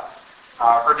growing up.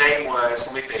 Her name was,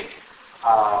 let me think.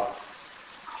 Oh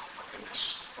my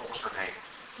goodness, what was her name?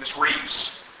 Miss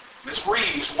Reeves. Miss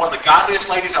Reeves, one of the godliest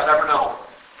ladies I've ever known.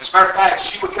 As a matter of fact,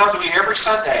 she would come to me every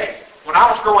Sunday. When I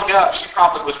was growing up, she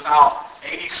probably was about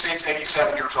 86,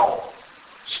 87 years old.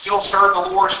 Still served the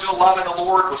Lord, still loving the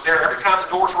Lord, was there every time the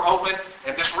doors were open.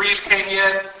 And Miss Reeves came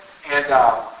in, and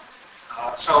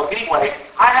So anyway,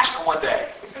 I asked her one day,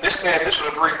 and this was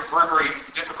a very, very, very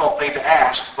difficult thing to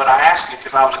ask, but I asked it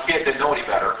because I was a kid, didn't know any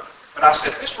better. But I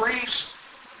said, Miss Reeves,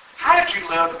 how did you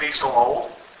live to be so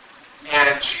old?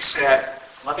 And she said,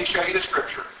 let me show you the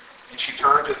scripture. And she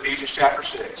turned to Ephesians chapter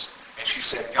 6, and she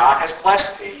said, God has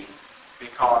blessed me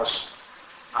because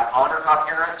I honored my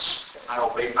parents, I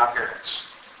obeyed my parents.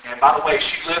 And by the way,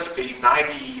 she lived to be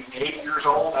 98 years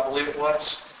old, I believe it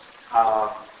was.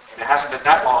 And it hasn't been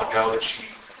that long ago that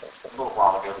a little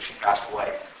while ago that she passed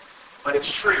away. But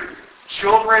it's true.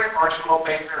 Children are to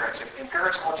obey parents. And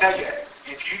parents, I'll tell you,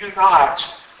 if you do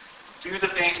not do the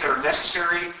things that are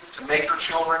necessary to make your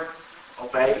children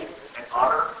obey and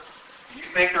honor, do you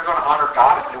think they're going to honor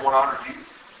God if they won't honor you?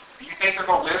 Do you think they're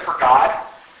going to live for God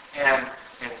and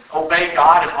obey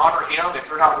God and honor Him if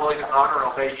they're not willing to honor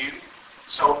and obey you?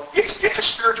 So it's a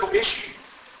spiritual issue.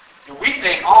 And we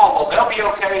think, oh, well, they'll be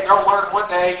okay. They'll learn one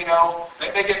day,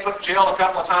 They may get put in jail a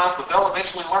couple of times, but they'll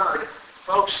eventually learn.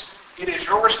 Folks, it is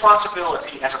your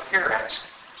responsibility as a parent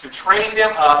to train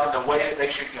them up in the way that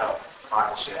they should go, the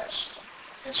Bible says.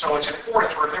 And so it's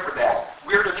important to remember that.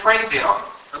 We're to train them.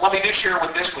 And let me just share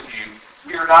this with you.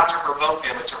 We are not to provoke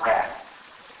them into wrath.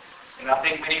 And I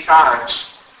think many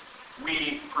times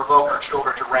we provoke our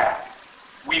children to wrath.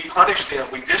 We punish them,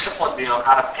 we discipline them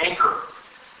out of anger.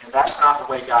 And that's not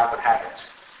the way God would have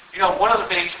it. One of the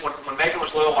things when Megan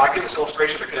was little, I give this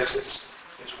illustration because it's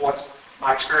what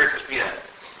my experience has been.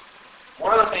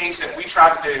 One of the things that we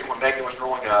tried to do when Megan was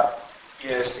growing up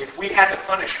is if we had to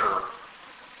punish her,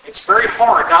 it's very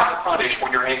hard not to punish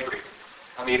when you're angry.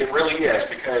 I mean, it really is,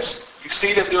 because you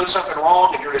see them doing something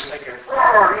wrong and you're just thinking,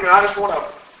 I just want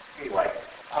to, anyway.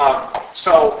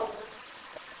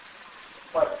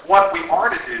 But what we are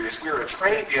to do is we are to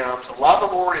train them to love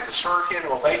the Lord and to serve Him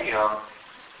and obey Him.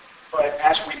 But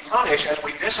as we punish, as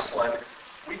we discipline,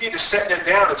 we need to sit them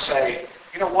down and say,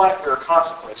 you know what, there are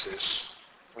consequences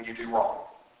when you do wrong.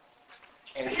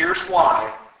 And here's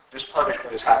why this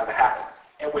punishment is having to happen.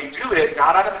 And we do it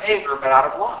not out of anger, but out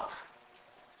of love.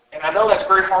 And I know that's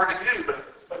very hard to do,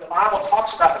 but the Bible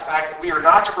talks about the fact that we are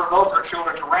not to provoke our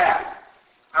children to wrath.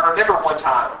 I remember one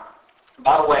time,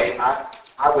 by the way,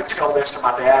 I would tell this to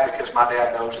my dad because my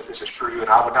dad knows that this is true, and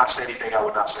I would not say anything I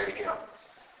would not say to him.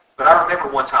 But I remember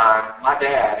one time, my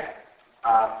dad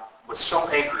was so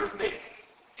angry with me.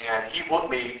 And he whooped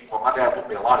me, well, my dad whooped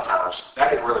me a lot of times. That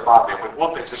didn't really bother me. When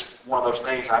whooping is just one of those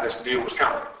things I just knew was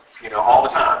coming, all the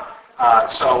time.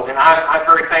 And I'm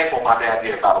very thankful my dad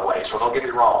did, by the way, so don't get me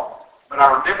wrong. But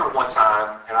I remember one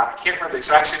time, and I can't remember the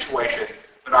exact situation,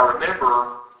 but I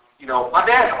remember, my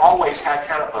dad always had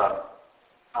kind of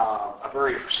a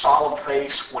very solemn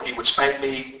face when he would spank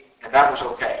me, and that was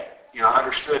okay. I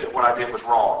understood that what I did was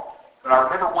wrong. But I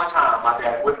remember one time my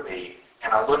dad whipped me,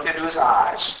 and I looked into his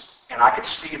eyes, and I could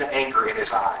see the anger in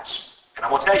his eyes. And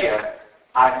I'm going to tell you,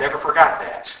 I never forgot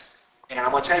that. And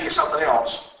I'm going to tell you something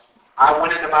else. I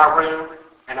went into my room,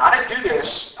 and I didn't do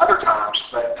this other times,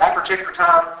 but that particular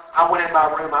time, I went in my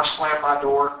room, I slammed my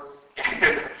door,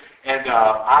 and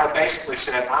I basically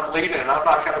said, I'm leaving and I'm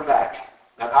not coming back.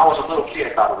 Now, I was a little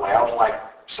kid, by the way. I was like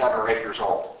 7 or 8 years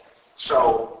old.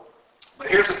 But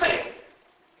here's the thing.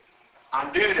 I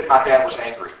knew that my dad was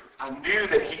angry. I knew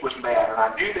that he was mad, and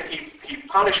I knew that he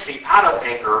punished me out of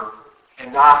anger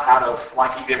and not out of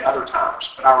like he did other times.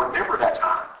 But I remember that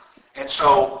time. And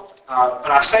so,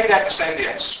 but I say that to say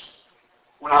this.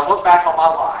 When I look back on my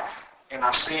life and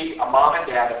I see a mom and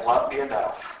dad that loved me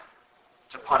enough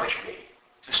to punish me,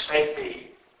 to spank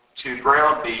me, to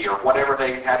ground me, or whatever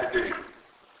they had to do,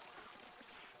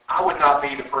 I would not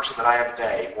be the person that I am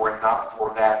today were it not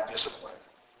for that discipline.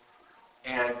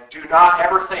 And do not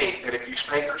ever think that if you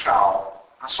spank your child,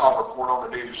 I saw a report on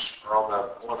the news, or on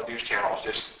one of the news channels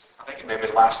I think it may have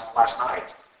been last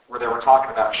night, where they were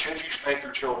talking about, should you spank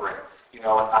your children? And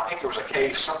I think there was a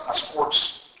case,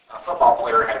 a football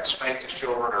player had spanked his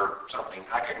children or something,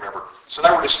 I can't remember. So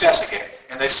they were discussing it,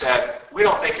 and they said, we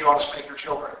don't think you ought to spank your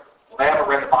children. Well, they haven't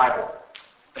read the Bible.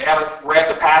 They haven't read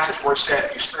the passage where it said,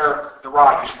 if you spare the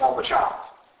rod, you spoil the child.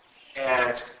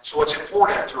 And so it's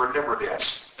important to remember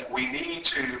this, that we need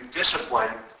to discipline,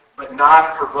 but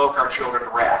not provoke our children to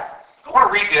wrath. I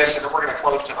want to read this, and then we're going to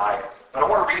close tonight. But I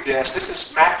want to read this. This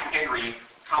is Matthew Henry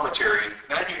commentary.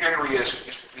 Matthew Henry is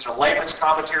a layman's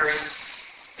commentary,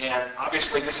 and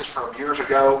obviously this is from years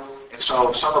ago, and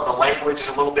so some of the language is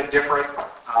a little bit different.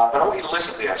 But I want you to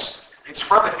listen to this. It's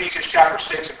from Ephesians chapter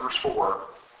 6 and verse 4.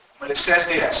 But it says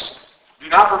this, do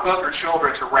not provoke your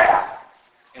children to wrath.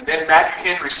 And then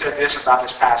Matthew Henry said this about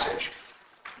this passage.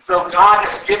 Though God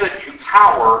has given you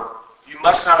power, you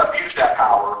must not abuse that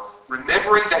power,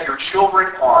 remembering that your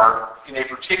children are, in a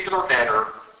particular manner,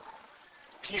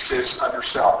 pieces of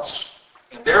yourselves,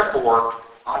 and therefore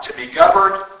ought to be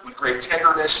governed with great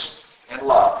tenderness and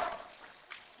love.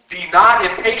 Be not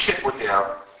impatient with them,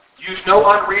 use no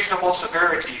unreasonable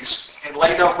severities, and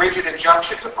lay no rigid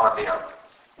injunctions upon them.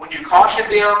 When you caution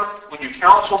them, when you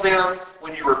counsel them,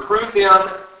 when you reprove them,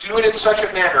 do it in such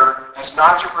a manner as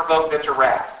not to provoke them to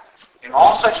wrath. In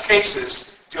all such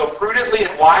cases, deal prudently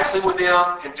and wisely with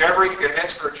them, endeavoring to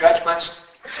convince their judgments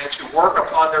and to work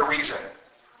upon their reason.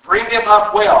 Bring them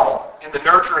up well in the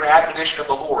nurture and admonition of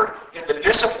the Lord, in the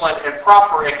discipline and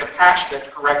proper and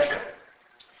compassionate correction,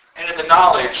 and in the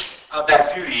knowledge of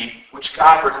that duty which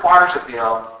God requires of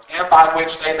them, and by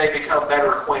which they may become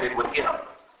better acquainted with Him.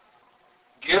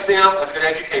 Give them a good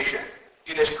education.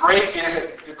 It is a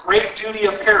great duty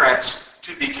of parents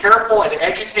to be careful in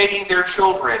educating their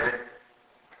children,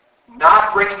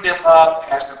 not bringing them up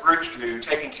as the brutes do,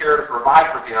 taking care to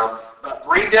provide for them, but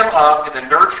bring them up in the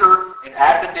nurture and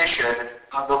admonition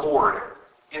of the Lord,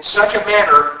 in such a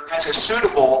manner as is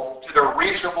suitable to their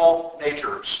reasonable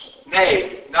natures.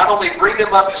 Nay, not only bring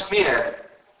them up as men,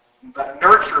 but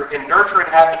nurture and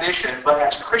admonition, but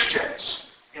as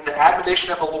Christians in the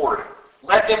admonition of the Lord.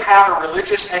 Let them have a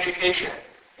religious education.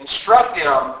 Instruct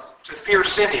them to fear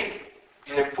sinning,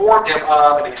 and inform them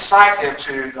of and excite them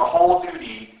to the whole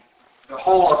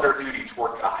of their duty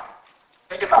toward God.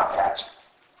 Think about that.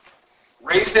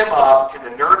 Raise them up in the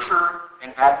nurture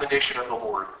and admonition of the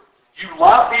Lord. You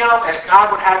love them as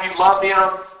God would have you love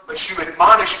them, but you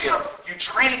admonish them. You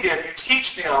train them. You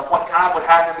teach them what God would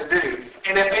have them to do.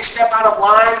 And if they step out of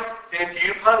line, then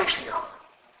you punish them.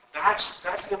 That's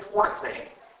the important thing.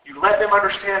 You let them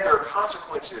understand there are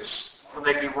consequences when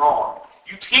they do wrong.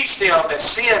 You teach them that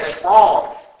sin is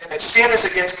wrong and that sin is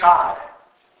against God.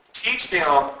 Teach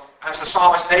them, as the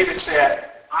psalmist David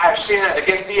said, I have sinned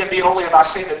against thee and thee only have I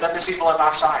sinned and done this evil in thy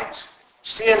sight.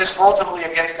 Sin is ultimately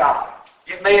against God.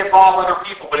 It may involve other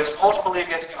people, but it's ultimately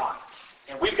against God.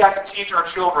 And we've got to teach our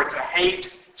children to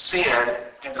hate sin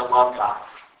and to love God.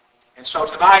 And so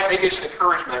tonight, maybe it's an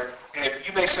encouragement. And if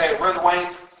you may say, Brother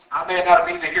Dwayne, I may not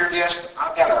need to hear this, but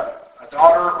I've got a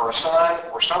daughter or a son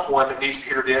or someone that needs to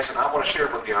hear this, and I want to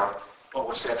share with them what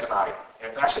was said tonight.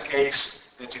 And if that's the case,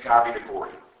 then to God be the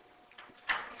glory.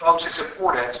 Folks, it's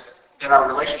important that our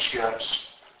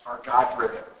relationships are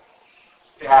God-driven,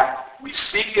 that we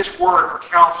seek His Word for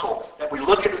counsel, that we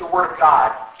look into the Word of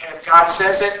God, and if God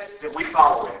says it, then we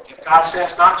follow it. If God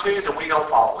says not to, then we don't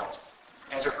follow it,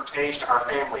 as it pertains to our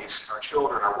families, our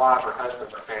children, our wives, our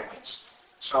husbands, our families.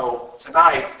 So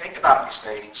tonight, think about these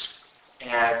things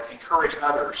and encourage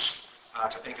others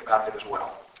to think about it as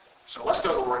well. So let's go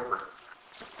to the Lord in prayer.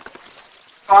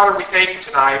 Father, we thank you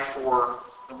tonight for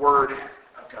the Word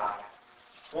of God.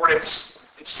 Lord, it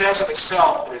says of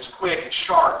itself that it's quick, it's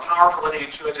sharp, powerful, and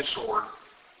a two-edged sword.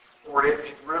 Lord,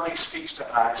 it really speaks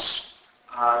to us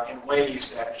in ways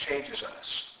that changes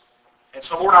us. And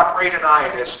so, Lord, I pray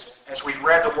tonight as we've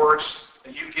read the words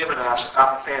that you've given us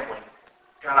about the family,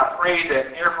 God, I pray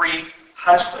that every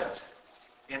husband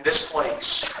in this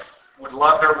place would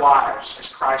love their wives as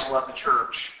Christ loved the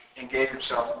church and gave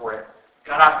himself for it.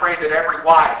 God, I pray that every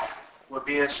wife would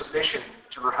be in submission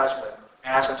to her husband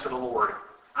as unto the Lord.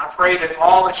 I pray that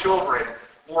all the children,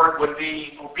 Lord, would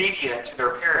be obedient to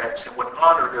their parents and would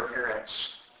honor their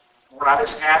parents. Lord, I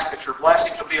just ask that your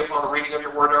blessings will be upon the reading of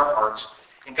your word in our hearts.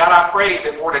 And God, I pray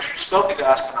that, Lord, as you've spoken to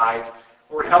us tonight,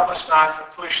 Lord, help us not to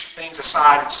push things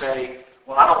aside and say,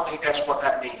 well, I don't think that's what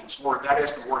that means. Lord, that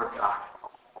is the Word of God.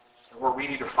 And Lord, we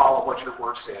need to follow what your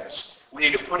Word says. We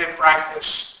need to put in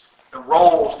practice the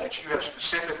roles that you have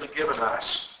specifically given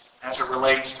us as it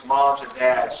relates to moms and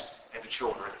dads and to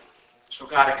children. So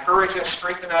God, encourage us,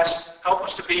 strengthen us, help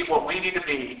us to be what we need to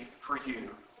be for you.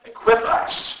 Equip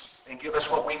us and give us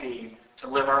what we need to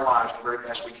live our lives the very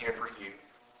best we can for you.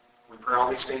 We pray all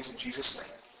these things in Jesus'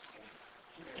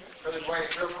 name. Brother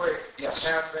Dwayne, real quick Yes.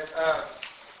 announcement.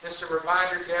 Just a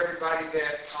reminder to everybody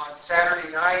that on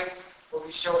Saturday night, we'll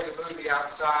be showing a movie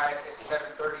outside at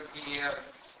 7:30 p.m.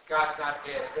 God's Not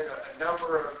Dead. There's a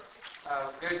number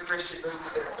of good Christian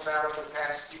movies that have come out over the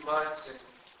past few months, and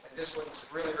this one's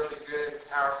really, really good,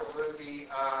 powerful movie.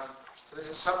 So this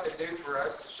is something new for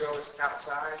us to show it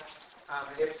outside.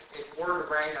 If it were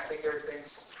to rain, I think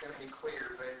everything's going to be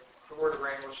clear, but if it were to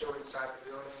rain, we'll show it inside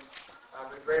the building.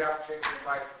 But a great opportunity to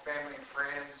invite family and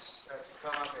friends to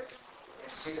come and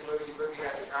see the movie. The movie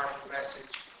has a powerful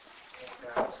message,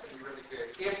 and it's going to be really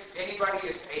good. If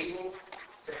anybody is able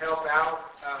to help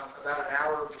out about an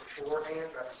hour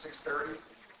beforehand, about 6:30,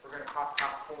 we're going to pop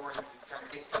popcorn and kind of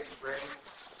get things ready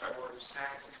for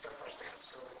snacks and stuff like that.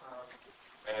 So,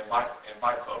 And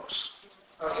invite folks.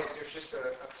 oh yeah, there's just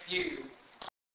a few